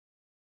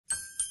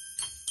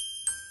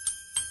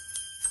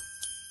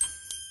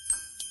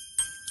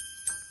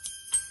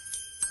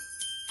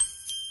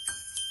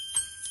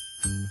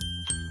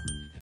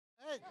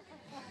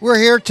We're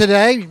here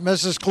today,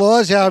 Mrs.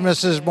 Claus. How,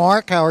 Mrs.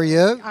 Mark? How are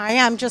you? I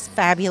am just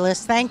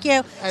fabulous. Thank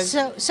you.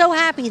 So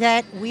happy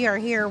that we are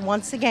here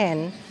once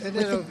again. It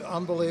is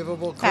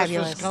unbelievable.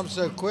 Fabulous. Christmas comes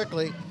so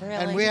quickly. Really?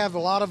 And we have a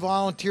lot of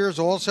volunteers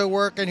also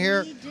working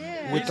here We do.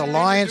 with the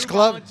Lions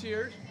Club.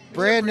 Volunteers.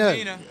 Brand new.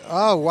 Regina.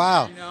 Oh,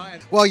 wow. You know,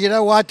 and- Well, you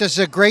know what? This is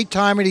a great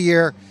time of the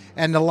year,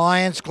 and the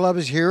Lions Club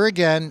is here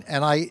again.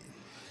 And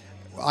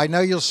I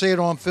know you'll see it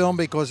on film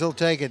because he'll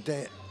take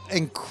an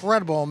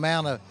incredible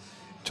amount of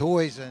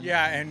toys. And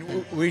Yeah,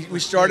 and we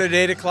started at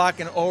 8 o'clock,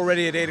 and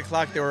already at 8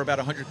 o'clock there were about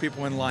 100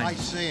 people in line. I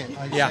see it.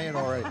 I Yeah. see it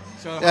already.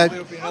 So hopefully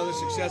it'll be another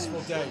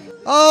successful day.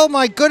 Oh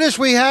my goodness,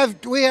 we have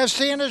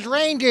Santa's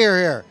reindeer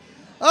here.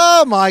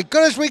 Oh my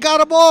goodness, we got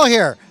them all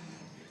here.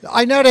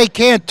 I know they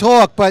can't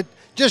talk, but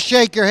just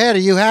shake your head. Are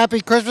you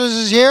happy Christmas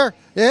is here?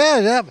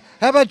 Yeah.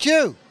 How about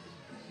you?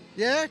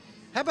 Yeah?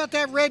 How about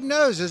that red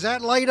nose? Is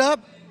that light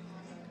up?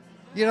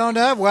 You don't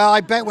know? Well,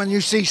 I bet when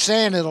you see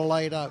Santa, it'll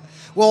light up.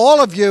 Well, all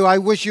of you, I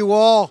wish you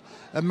all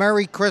a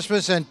Merry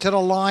Christmas, and to the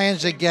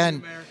Lions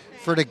again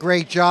for the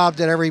great job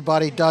that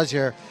everybody does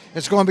here.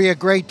 It's going to be a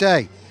great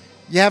day.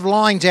 You have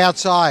lines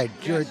outside.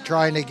 You're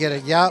trying to get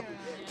it. Yep.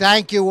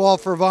 Thank you all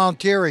for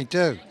volunteering,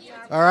 too.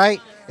 All right?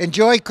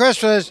 Enjoy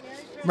Christmas.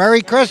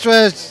 Merry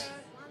Christmas.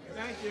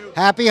 Thank you.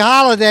 Happy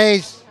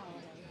holidays.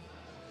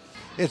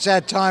 It's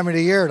that time of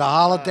the year, the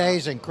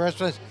holidays and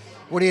Christmas.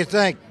 What do you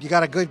think? You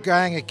got a good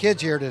gang of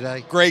kids here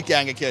today. Great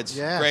gang of kids.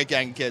 Yeah. Great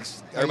gang of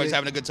kids. Everybody's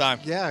having a good time.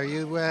 Yeah,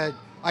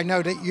 I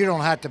know that you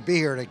don't have to be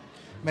here to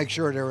make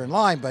sure they're in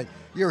line, but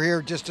you're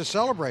here just to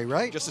celebrate,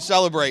 right? Just to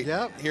celebrate.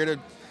 Yep. Here to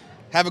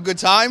have a good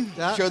time.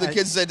 Yeah, Show the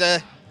kids that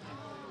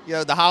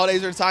the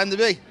holidays are the time to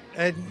be.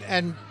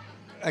 And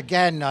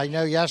again, I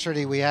know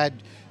yesterday we had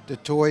the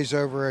toys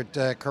over at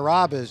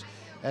Carrabba's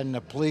and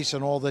the police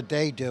and all that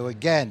they do.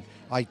 Again,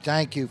 I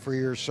thank you for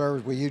your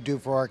service, what you do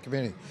for our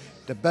community.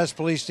 The best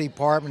police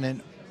department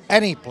in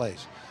any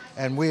place,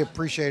 and we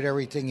appreciate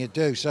everything you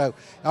do. So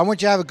I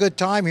want you to have a good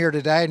time here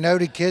today. I know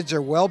the kids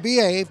are well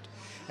behaved,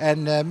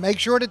 and make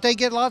sure that they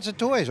get lots of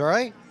toys, all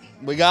right?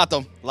 We got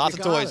them. Lots You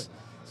of got toys. it.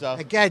 So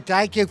Again,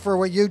 thank you for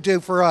what you do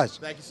for us.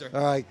 thank you, sir.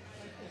 All right.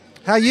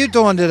 How you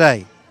doing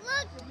today?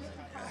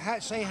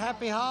 Say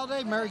happy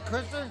holiday, Merry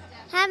Christmas.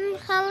 Happy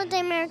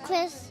holiday, Merry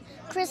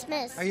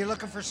Christmas. Are you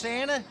looking for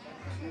Santa?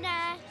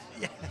 Nah.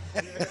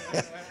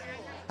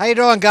 How you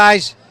doing,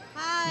 guys?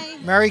 Hi.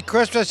 Merry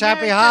Christmas,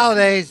 happy Merry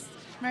holidays.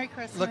 Merry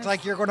Christmas. Looks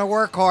like you're going to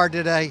work hard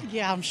today.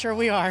 Yeah, I'm sure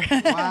we are.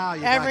 Wow,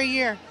 you Every got-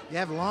 year. You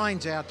have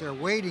lines out there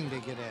waiting to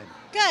get in.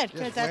 Good, Just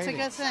good. That's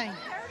waiting. a good thing.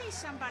 7:30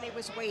 somebody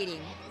was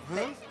waiting. Who?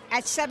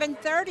 At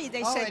 7:30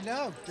 they Oh, I said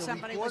know. The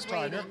somebody report was time.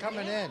 waiting. They're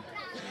coming in.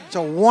 It's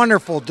a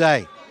wonderful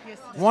day.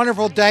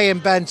 Wonderful day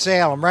in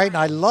Bensalem, right? And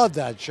I love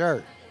that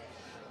shirt.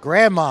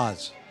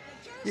 Grandmas.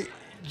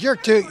 You're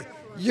too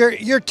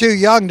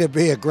young to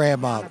be a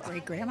grandma.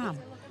 Great grandma.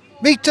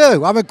 Me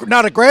too. I'm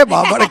not a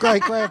grandma, but a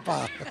great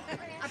grandpa.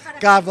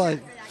 God bless.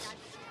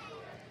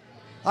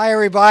 Hi,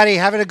 everybody.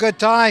 Having a good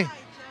time?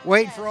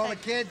 Waiting for all the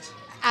kids?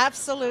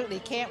 Absolutely.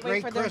 Can't wait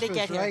Great for them to Christmas,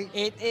 get here. right?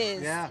 It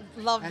is. Yeah.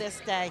 Love And this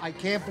day. I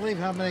can't believe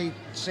how many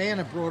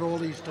Santa brought all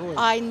these toys.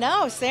 I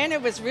know. Santa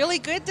was really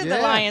good to Yeah.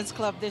 the Lions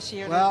Club this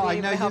year. Well, to be I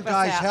able know to you help us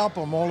guys out. help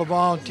them, all the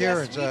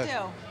volunteers. Yes, we do.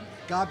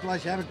 God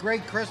bless you. Have a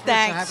great Christmas.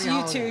 Thanks. And happy You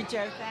holidays. too,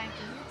 Joe. Thank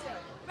you. You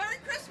too. Merry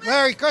Christmas.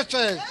 Merry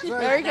Christmas.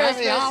 Merry Happy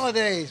Christmas.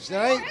 holidays,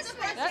 right?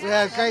 That's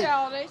Yeah,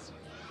 great.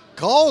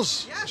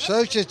 Cole's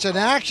Associates in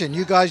Action.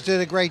 You guys did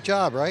a great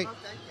job, right?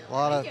 A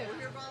lot of,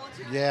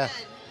 yeah,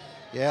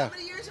 yeah. How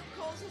many years of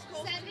Kohl's is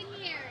Kohl's? 7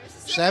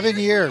 years. 7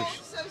 years.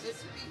 Associates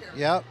to be here.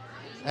 Yep.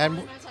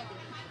 And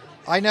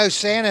I know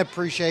Santa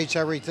appreciates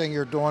everything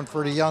you're doing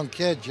for the young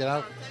kids, you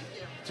know.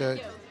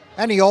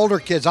 And the older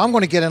kids. I'm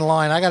going to get in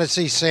line. I got to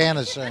see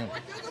Santa soon.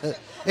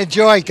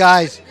 Enjoy,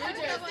 guys.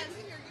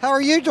 How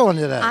are you doing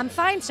today? I'm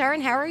fine, sir,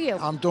 and how are you?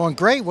 I'm doing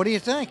great. What do you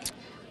think?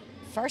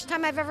 First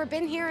time I've ever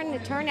been here, and the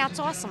turnout's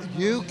awesome.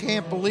 You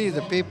can't believe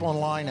the people in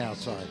line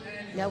outside.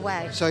 No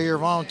way. So you're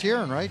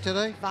volunteering, right,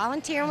 today?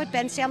 Volunteering with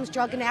Bensalem's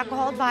Drug and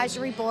Alcohol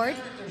Advisory Board.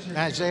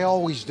 As they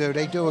always do.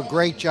 They do a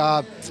great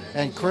job.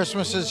 And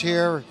Christmas is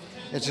here.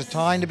 It's a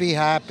time to be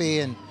happy.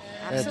 And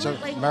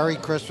Absolutely. it's a Merry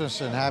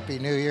Christmas and Happy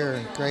New Year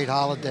and great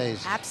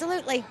holidays.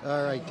 Absolutely.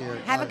 All right, dear.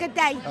 Have a good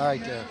day. All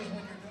right, dear.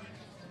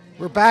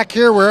 We're back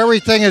here where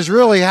everything is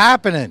really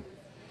happening.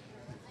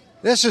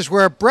 This is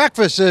where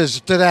breakfast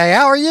is today.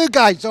 How are you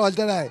guys doing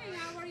today?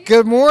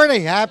 Good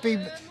morning. Happy,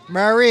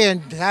 Merry,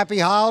 and happy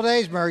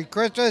holidays. Merry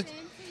Christmas.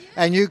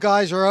 And you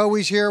guys are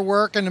always here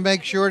working to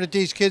make sure that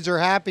these kids are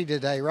happy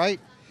today, right?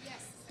 Yes.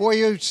 Boy,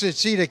 you should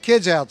see the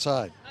kids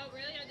outside. Oh,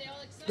 really? Are they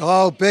all excited?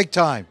 Oh, big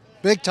time.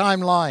 Big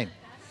time line.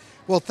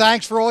 Well,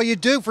 thanks for all you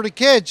do for the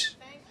kids.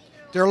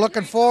 They're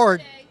looking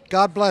forward.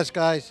 God bless,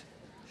 guys.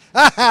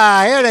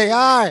 Here they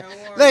are.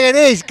 Look at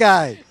these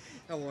guys.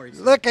 How are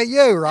you? Look at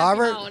you,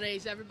 Robert. Happy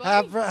holidays,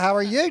 everybody. How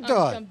are you doing?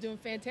 I'm doing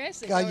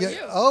fantastic. How are you?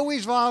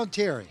 Always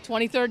volunteering.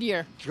 23rd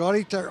year.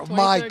 23rd.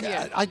 My 23rd year.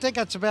 God. I think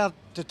that's about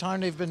the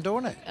time they've been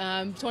doing it.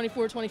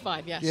 24,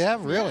 25, yes. Yeah,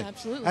 really? Yeah,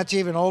 absolutely. That's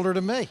even older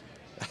than me.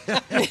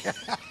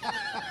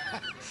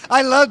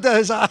 I love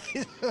those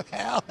eyes.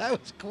 Hal, that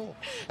was cool.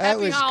 That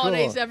Happy was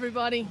holidays, cool.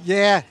 everybody.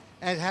 Yeah.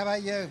 And how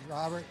about you,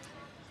 Robert?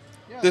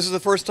 This is the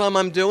first time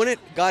I'm doing it.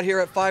 Got here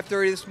at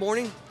 5:30 this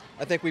morning.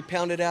 I think we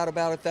pounded out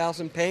about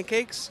 1,000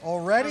 pancakes.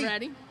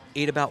 Already?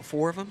 Ate about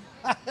 4 of them.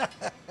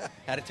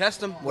 Had to test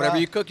them. Whatever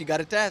you cook, you got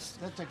to test.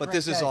 But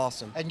this is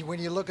awesome. And when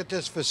you look at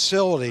this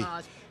facility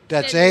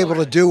that's state of the able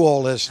to art. do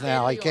all this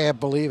now, I of the can't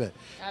believe it.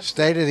 Absolutely.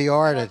 State of the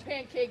art. Our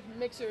pancake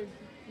mixer.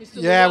 Mr.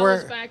 Yeah,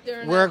 Llewellyn's back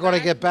there in we're that going to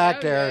back. get back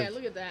Oh, there. Yeah,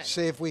 look at that.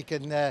 See if we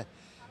can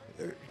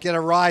get a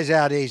rise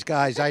out of these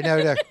guys. I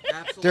know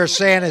they're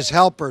Santa's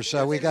helpers,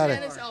 so we got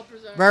Santa's to.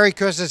 helpers are- Merry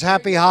Christmas,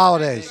 Happy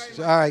Holidays.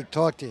 All right,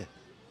 talk to you.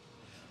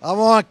 I'm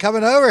on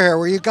coming over here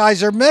where you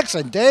guys are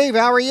mixing. Dave,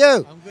 how are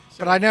you?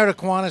 But I know the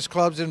Kiwanis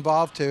Club's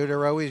involved too.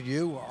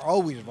 You are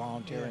always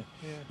volunteering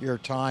your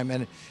time.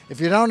 And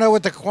if you don't know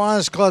what the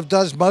Kiwanis Club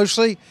does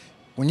mostly,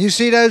 when you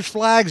see those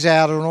flags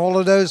out on all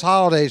of those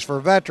holidays for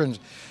veterans,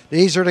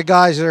 these are the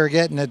guys that are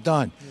getting it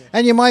done.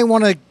 And you might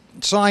want to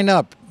sign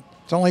up.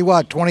 It's only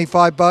what,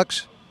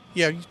 $25?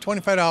 Yeah,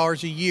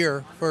 $25 a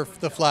year for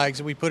the flags,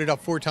 and we put it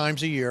up 4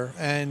 times a year,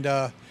 and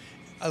a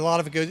lot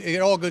of it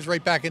all goes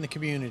right back in the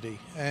community,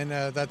 and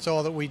that's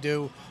all that we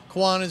do.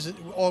 Kiwanis,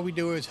 all we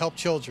do is help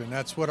children.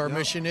 That's what our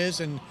mission is,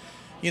 and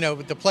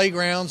with the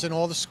playgrounds and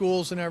all the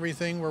schools and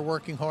everything, we're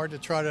working hard to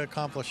try to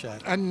accomplish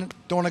that. And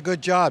doing a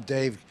good job,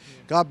 Dave.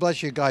 God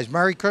bless you guys.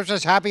 Merry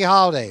Christmas, Happy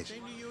Holidays.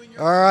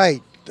 All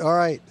right, all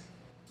right.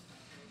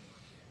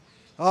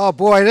 Oh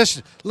boy,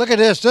 look at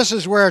this. This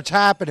is where it's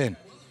happening.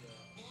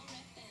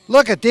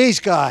 Look at these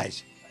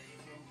guys.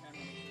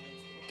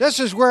 This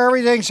is where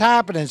everything's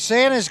happening.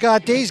 Santa's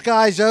got these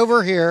guys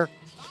over here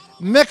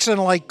mixing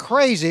like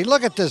crazy.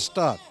 Look at this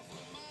stuff.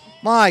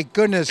 My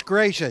goodness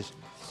gracious.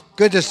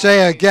 Good to see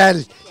you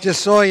again.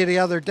 Just saw you the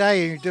other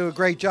day, and you do a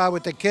great job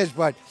with the kids,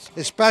 but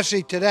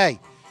especially today.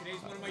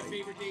 Today's one of my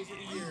favorite days of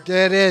the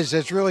year. It is.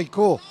 It's really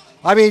cool.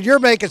 I mean, you're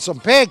making some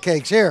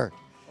pancakes here.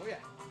 Oh, yeah.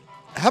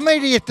 How many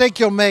do you think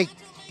you'll make?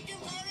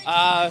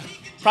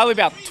 Probably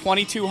about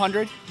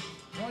 2,200.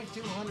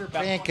 2,200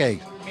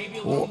 pancakes. Maybe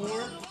a little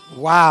more.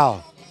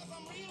 Wow.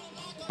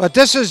 But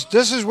this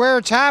is where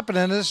it's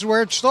happening. This is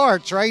where it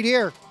starts, right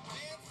here.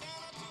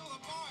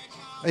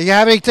 You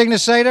have anything to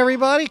say to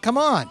everybody? Come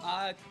on.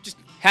 Just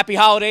happy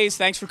holidays.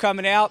 Thanks for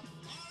coming out.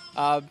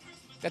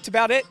 That's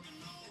about it.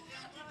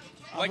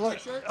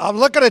 I'm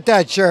looking at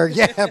that shirt.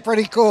 Yeah,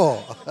 pretty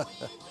cool.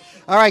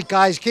 All right,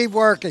 guys, keep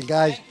working,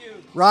 guys.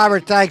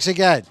 Robert, thanks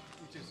again.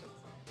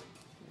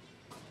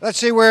 Let's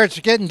see where it's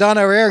getting done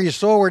over here. You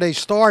saw where they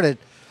started.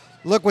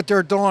 Look what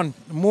they're doing.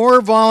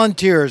 More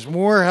volunteers,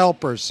 more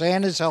helpers,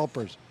 Santa's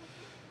helpers.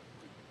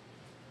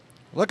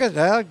 Look at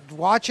that,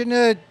 watching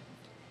it.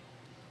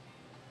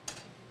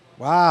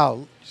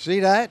 Wow,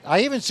 see that?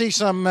 I even see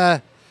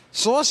some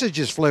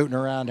sausages floating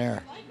around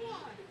there.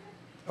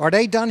 Are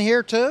they done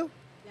here too?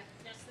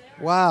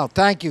 Wow,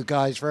 thank you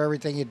guys for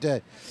everything you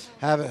did.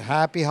 Have a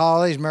happy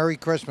holidays, Merry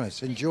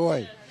Christmas.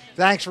 Enjoy.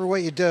 Thanks for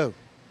what you do.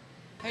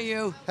 Hey,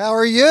 you. How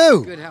are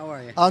you? Good, how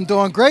are you? I'm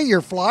doing great.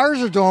 Your Flyers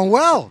are doing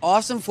well.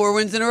 Awesome, 4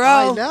 wins in a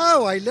row.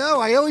 I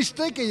know. I always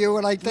think of you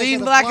when I think Lean of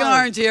the black and Flyers.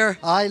 orange here.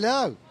 I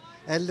know.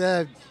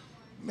 And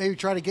maybe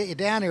try to get you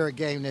down here a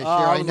game this year.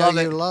 I I know love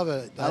you it. love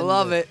it. I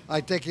love it.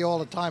 I think you all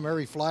the time.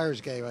 Every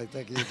Flyers game, I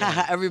think you do.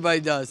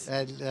 Everybody does.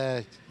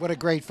 And what a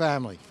great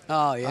family.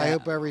 Oh, yeah. I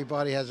hope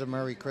everybody has a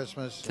Merry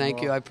Christmas.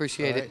 Thank you. I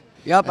appreciate All it.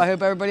 Yep, I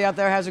hope everybody out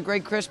there has a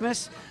great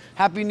Christmas.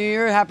 Happy New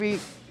Year. Happy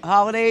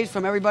holidays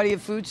from everybody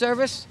at Food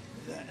Service.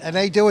 And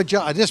they do a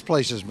job. This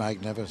place is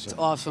magnificent. It's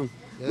awesome.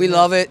 Isn't We it?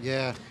 love it.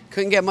 Yeah.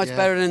 Couldn't get much Yeah.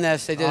 better than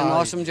this. They did an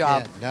awesome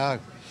job. Yeah, no.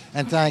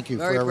 And thank you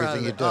Very for proud everything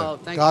of you it. do. Oh,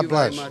 thank God you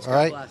very bless. much. All God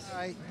right. bless. All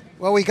right.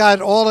 Well, we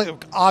got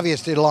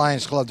obviously the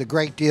Lions Club, the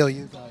great deal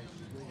you guys.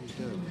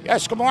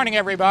 Yes, good morning,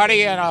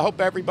 everybody, and I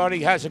hope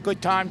everybody has a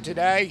good time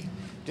today.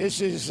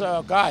 This is,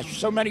 gosh,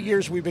 so many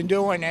years we've been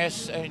doing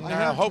this. And,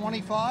 I know,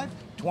 25?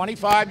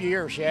 25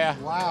 years, yeah.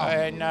 Wow.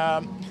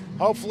 And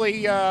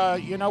hopefully,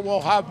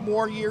 we'll have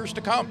more years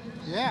to come.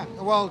 Yeah,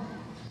 well,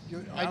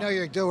 I know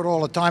you do it all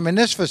the time, and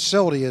this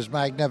facility is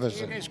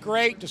magnificent. It is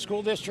great. The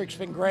school district's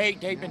been great.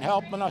 They've been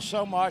helping us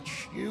so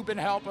much. You've been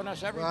helping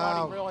us.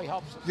 Everybody really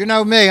helps us. You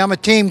know me, I'm a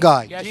team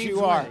guy. Yes,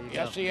 you are.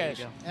 Yes, he is.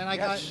 And I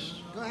got,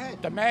 go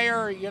ahead. The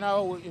mayor,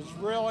 is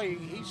really,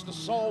 he's the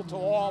soul to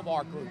all of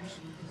our groups.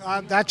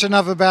 That's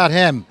enough about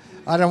him.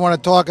 I don't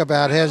want to talk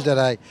about his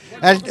today.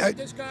 And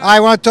I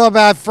want to talk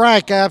about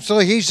Frank,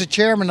 absolutely. He's the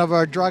chairman of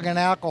our Drug and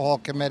Alcohol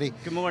Committee.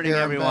 Good morning,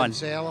 here everyone. In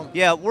Bensalem.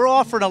 Yeah, we're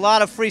offering a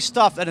lot of free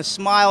stuff, and a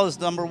smile is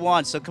number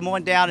one. So come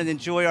on down and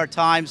enjoy our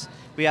times.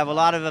 We have a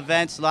lot of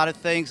events, a lot of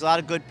things, a lot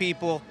of good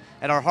people,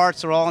 and our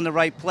hearts are all in the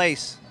right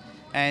place.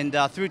 And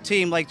through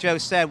team, like Joe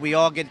said, we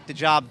all get the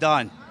job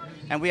done.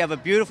 And we have a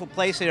beautiful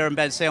place here in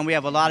Bensalem. We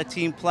have a lot of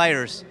team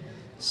players.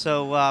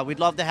 So we'd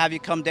love to have you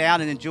come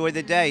down and enjoy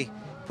the day.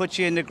 Put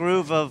you in the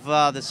groove of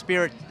the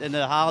spirit and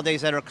the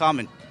holidays that are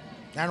coming.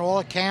 And all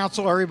the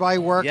council, everybody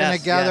working Yes,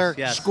 together,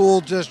 yes, yes. school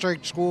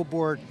district, school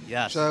board.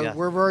 Yes, So yes.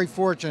 we're very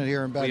fortunate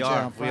here in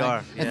Bensalem. We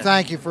are. And Yeah.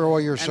 thank you for all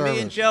your And service.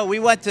 me and Joe, we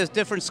went to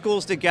different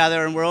schools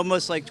together, and we're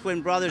almost like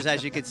twin brothers,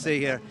 as you can see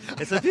here.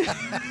 It's a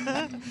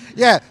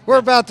Yeah, we're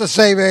about the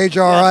same age,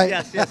 all right?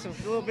 Yes, a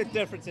little bit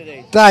different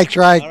today. Thanks,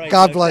 Frank. All right,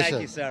 God Joe, bless thank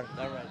you. you, sir.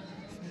 All right.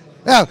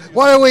 Now,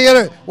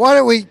 why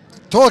don't we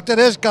talk to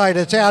this guy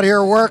that's out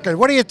here working?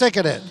 What do you think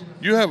of this?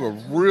 You have a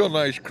real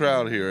nice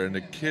crowd here, and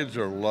the kids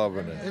are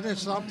loving it. Isn't it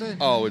something?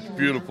 Oh, it's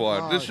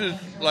beautiful. This is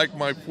like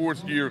my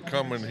 4th year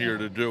coming here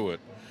to do it,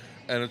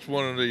 and it's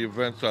one of the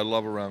events I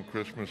love around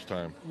Christmas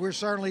time. We're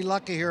certainly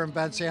lucky here in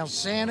Bensalem.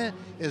 Santa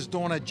is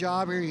doing a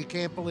job here you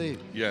can't believe.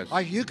 Yes.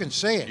 You can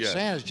see it. Yes.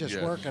 Santa's just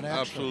Yes. working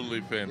extra. Absolutely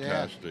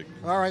fantastic.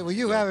 Yeah. All right, well,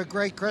 you have a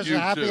great Christmas. You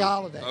Happy too.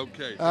 holiday.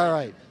 Okay. All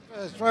right.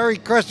 It's Merry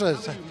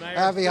Christmas.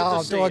 Happy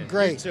holiday. Doing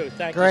great. too.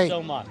 Thank great. you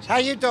so much. How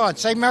you doing?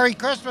 Say Merry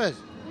Christmas.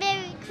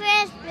 Merry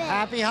Christmas.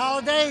 Happy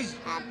holidays.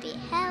 Happy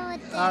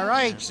holidays. All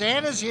right,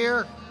 Santa's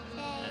here.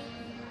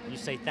 You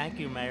say thank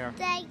you, Mayor.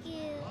 Thank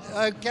you.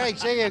 Okay,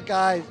 see you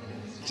guys.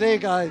 See you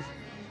guys.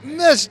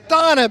 Miss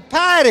Donna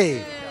Patty.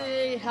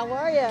 Hey, how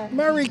are you?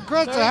 Merry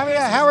Christmas. Merry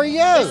How are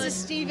you? This is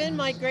Stephen,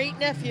 my great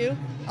nephew.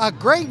 A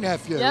great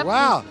nephew. Yep,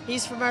 Wow.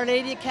 He's from Our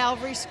Lady of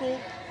Calvary School.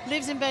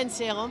 Lives in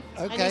Bensalem.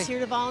 And Okay. he's here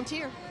to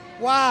volunteer.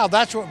 Wow,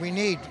 that's what we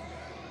need.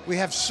 We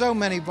have so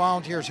many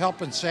volunteers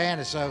helping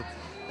Santa. So,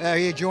 are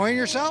you enjoying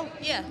yourself?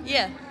 Yeah,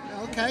 yeah.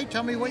 Okay,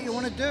 tell me what you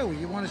want to do.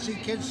 You want to see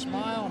kids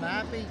smile and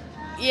happy?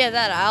 Yeah,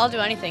 that. I'll do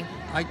anything.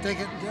 I think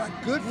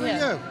it's good for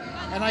Yeah. you.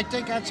 And I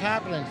think that's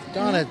happening.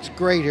 Donna, it's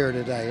great here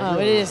today. Oh,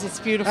 it is. It's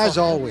beautiful. As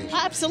always.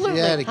 Absolutely.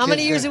 Yeah, the How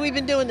many kids years there. have we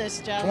been doing this,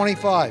 Joe?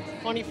 25.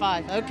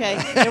 25. Okay,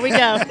 here we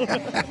go.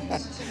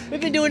 We've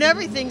been doing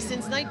everything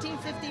since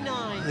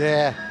 1959.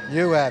 Yeah,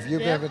 you have.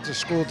 You've Yep. been with the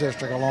school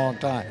district a long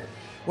time.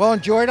 Well,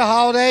 enjoy the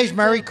holidays.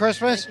 Merry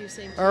Christmas. Thank you,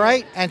 same to All you.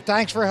 right, and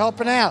thanks for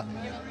helping out.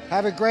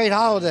 Have a great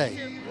holiday.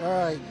 All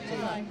right.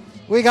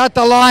 We got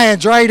the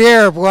Lions right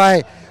here,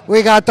 boy.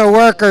 We got the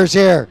workers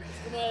here.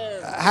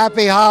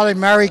 Happy holiday,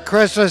 Merry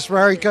Christmas,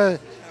 Merry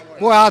Christmas.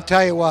 Well, I'll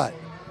tell you what.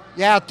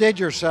 You outdid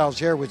yourselves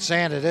here with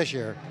Santa this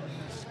year.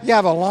 You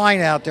have a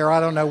line out there. I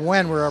don't know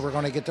when we're ever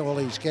going to get to all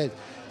these kids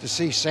to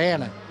see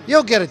Santa.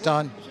 You'll get it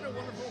done.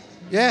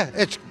 Yeah,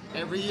 it's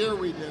Every year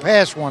we do.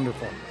 past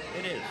wonderful.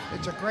 It is.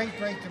 It's a great,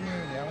 great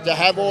community. To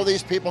have all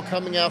these people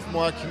coming out from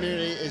our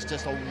community is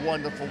just a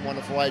wonderful,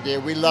 wonderful idea.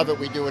 We love it.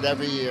 We do it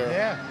every year.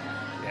 Yeah.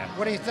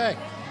 What do you think?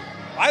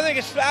 I think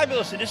it's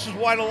fabulous, and this is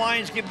why the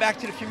Lions give back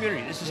to the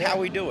community. This is how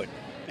we do it.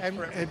 And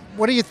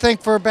what do you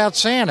think about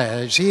Santa?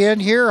 Is he in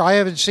here? I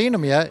haven't seen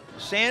him yet.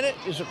 Santa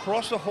is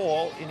across the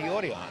hall in the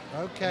Odeon.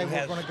 Okay, He we're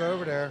has going to go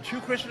over there. 2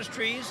 Christmas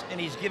trees, and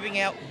he's giving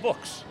out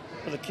books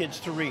for the kids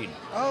to read.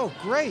 Oh,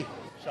 great.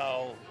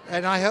 So,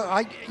 And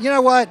you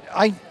know what?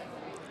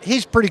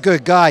 He's a pretty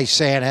good guy,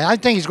 Santa. I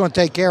think he's going to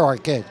take care of our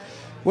kids.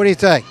 What do you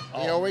think?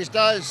 He always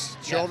does.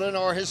 Children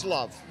are his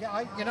love. Yeah,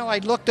 I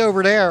looked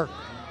over there,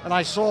 and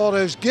I saw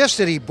those gifts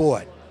that he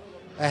bought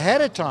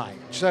ahead of time.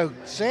 So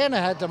Santa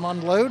had them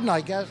unload, and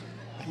I guess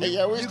He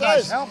always you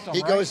guys does. helped him,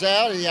 He right? goes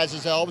out, he has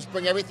his elves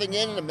bring everything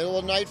in the middle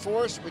of the night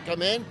for us. We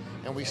come in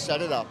and we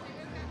set it up.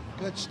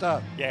 Good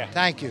stuff. Yeah.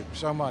 Thank you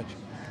so much.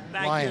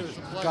 Thank you. Lions. It's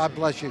a pleasure. God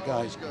bless you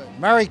guys.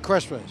 Merry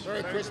Christmas.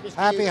 Merry Christmas.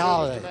 Happy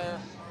holidays.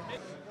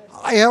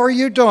 Hi, how are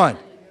you doing?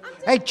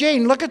 Hey,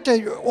 Gene, look at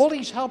all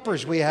these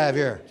helpers we have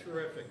here.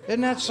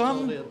 Isn't that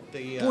something?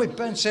 Boy,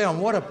 Bensalem,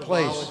 what a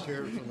place.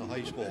 Volunteers from the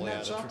high school, yeah,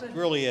 it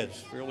really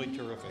is, really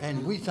terrific.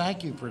 And we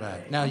thank you for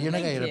that. Now, you know,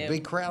 you had a you.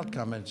 big crowd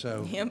coming,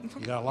 so Yep.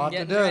 you got a lot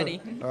to Getting do.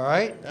 ready. All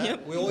right?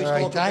 We always All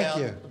right, talk thank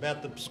you.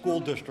 about the school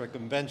district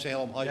and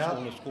Bensalem High Yeah. School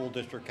and the school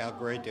district, how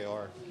great they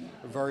are.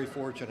 We're very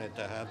fortunate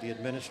to have the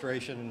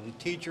administration and the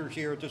teachers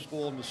here at the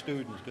school and the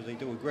students, because they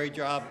do a great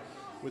job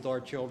with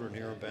our children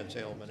here in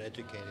Bensalem and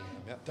educating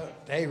them.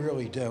 Yep. They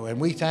really do. And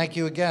we thank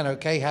you again,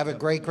 okay? Have a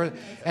great Christmas.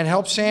 And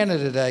help Santa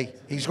today.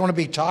 He's going to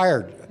be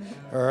tired,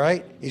 all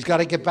right? He's got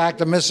to get back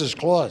to Mrs.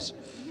 Claus.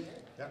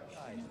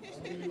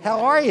 How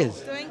are you?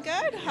 Doing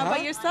good. How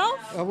about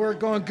yourself? We're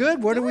going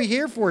good. What are we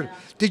here for?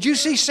 Did you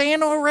see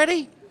Santa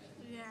already?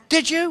 Yeah.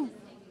 Did you?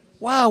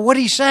 Wow, what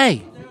did he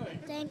say?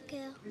 Thank you.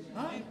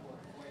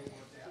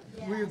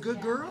 Were you a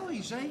good girl,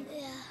 you say?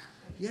 Yeah.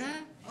 Yeah?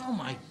 Oh,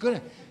 my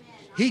goodness.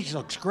 He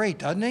looks great,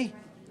 doesn't he?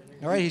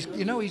 All right,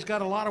 he's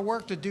got a lot of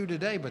work to do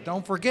today, but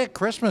don't forget,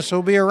 Christmas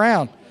will be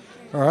around.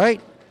 All right?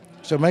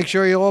 So make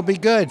sure you all be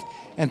good.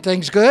 And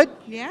things good?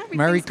 Yeah.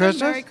 Merry everything's good.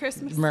 Christmas? Merry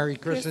Christmas. Merry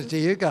Christmas to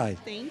you guys.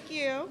 Thank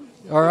you.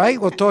 All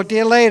right, we'll talk to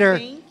you later.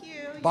 Thank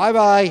you.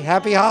 Bye-bye.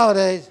 Happy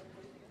holidays.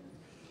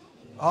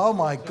 Oh,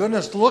 my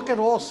goodness. Look at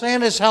all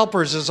Santa's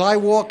helpers as I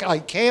walk. I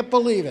can't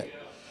believe it.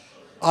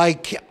 I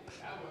can't.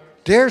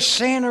 There's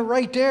Santa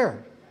right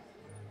there.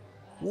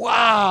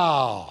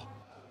 Wow.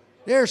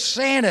 There's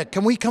Santa.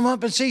 Can we come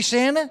up and see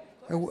Santa?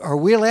 Are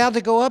we allowed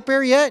to go up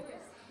there yet?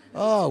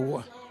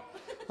 Oh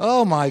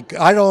my.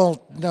 I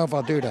don't know if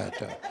I'll do that,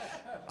 though.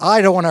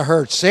 I don't want to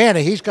hurt Santa.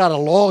 He's got a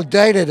long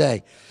day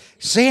today.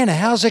 Santa,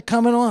 how's it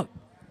coming on?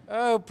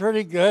 Oh,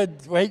 pretty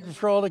good. Waiting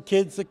for all the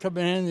kids to come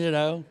in, you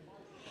know.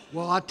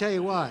 Well, I'll tell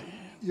you what,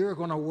 you're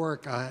going to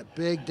work a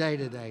big day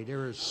today.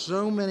 There are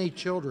so many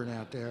children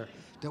out there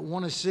that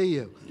want to see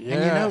you.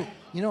 Yeah.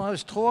 And I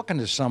was talking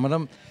to some of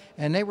them,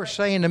 and they were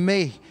saying to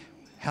me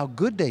how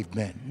good they've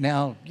been.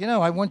 Now,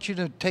 I want you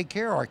to take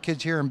care of our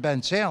kids here in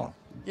Bensalem.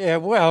 Yeah,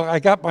 well, I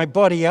got my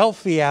buddy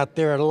Elfie out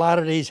there at a lot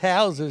of these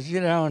houses,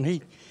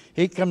 and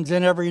he comes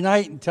in every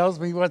night and tells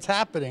me what's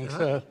happening.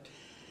 So,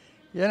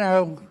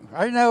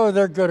 I know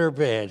they're good or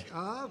bad.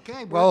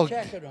 Okay, We'll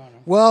check it on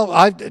them.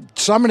 Well,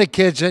 some of the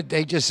kids,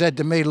 they just said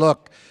to me,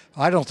 look,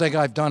 I don't think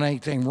I've done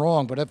anything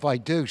wrong, but if I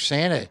do,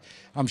 Santa,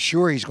 I'm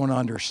sure he's going to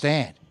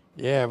understand.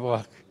 Yeah,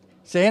 well,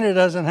 Santa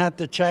doesn't have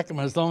to check him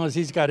as long as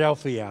he's got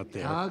Elfie out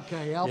there.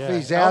 Okay,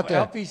 Elfie's out there.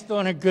 Elfie's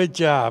doing a good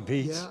job.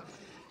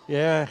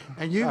 Yeah.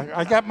 And you?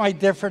 I got my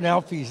different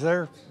Elfies.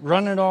 They're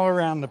running all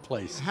around the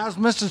place. How's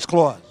Mrs.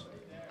 Claus?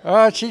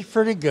 Oh, she's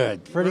pretty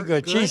good. Pretty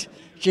good.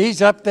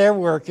 She's up there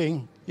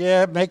working.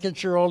 Yeah, making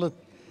sure all the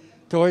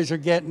toys are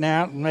getting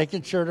out and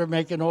making sure they're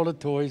making all the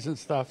toys and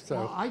stuff. So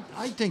Well,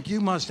 I think you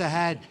must have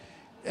had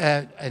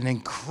an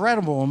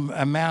incredible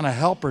amount of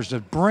helpers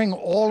that bring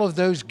all of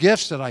those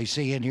gifts that I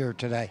see in here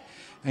today,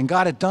 and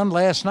got it done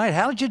last night.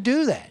 How did you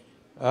do that?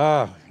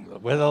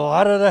 With a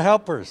lot of the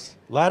helpers.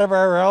 A lot of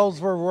our elves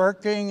were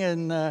working,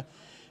 and,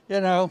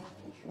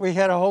 we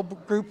had a whole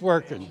group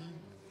working.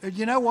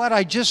 You know what?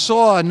 I just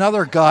saw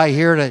another guy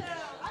here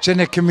that's in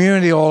the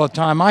community all the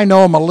time. I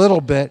know him a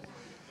little bit.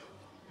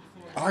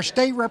 Our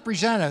state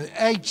representative.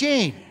 Hey,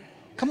 Gene,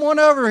 come on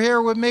over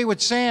here with me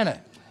with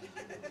Santa.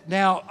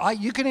 Now,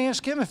 you can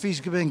ask him if he's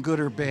been good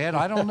or bad.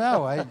 I don't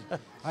know.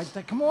 I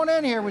think, come on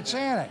in here with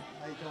Santa.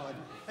 How you doing?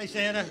 Hey,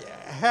 Santa.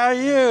 How are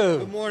you?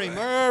 Good morning.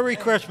 Merry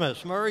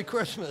Christmas. Merry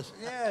Christmas.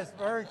 Yes,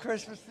 Merry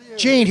Christmas to you.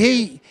 Gene,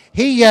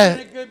 he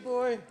a good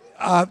boy?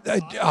 I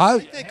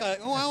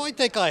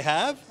think I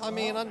have. I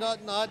mean, I'm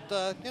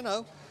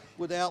not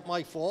without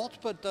my faults,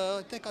 but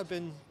I think I've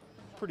been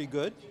pretty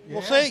good. Yeah.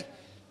 We'll see.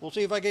 We'll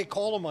see if I get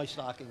coal in my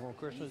stocking on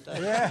Christmas Day.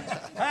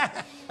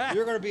 Yeah.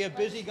 You're going to be a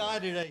busy guy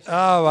today.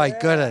 Oh, my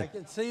goodness. I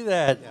can see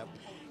that. Yep.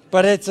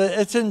 But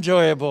it's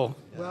enjoyable.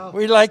 Well,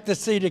 we like to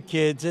see the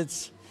kids.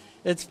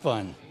 It's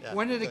fun. Yeah,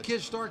 when did the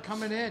kids start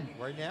coming in?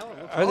 Right now?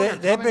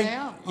 They've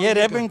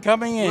been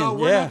coming in. Well,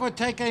 we're not going to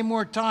take any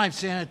more time,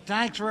 Santa.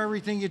 Thanks for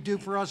everything you do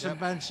for us in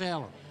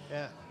Bensalem.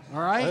 Yeah.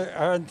 All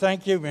right?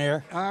 Thank you,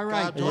 Mayor. All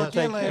right. God bless. Talk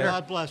to you later.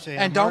 God bless,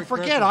 Santa. And don't Merry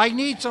forget, Christmas. I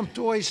need some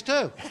toys,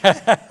 too.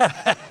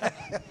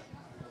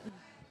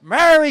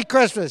 Merry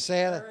Christmas,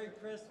 Santa.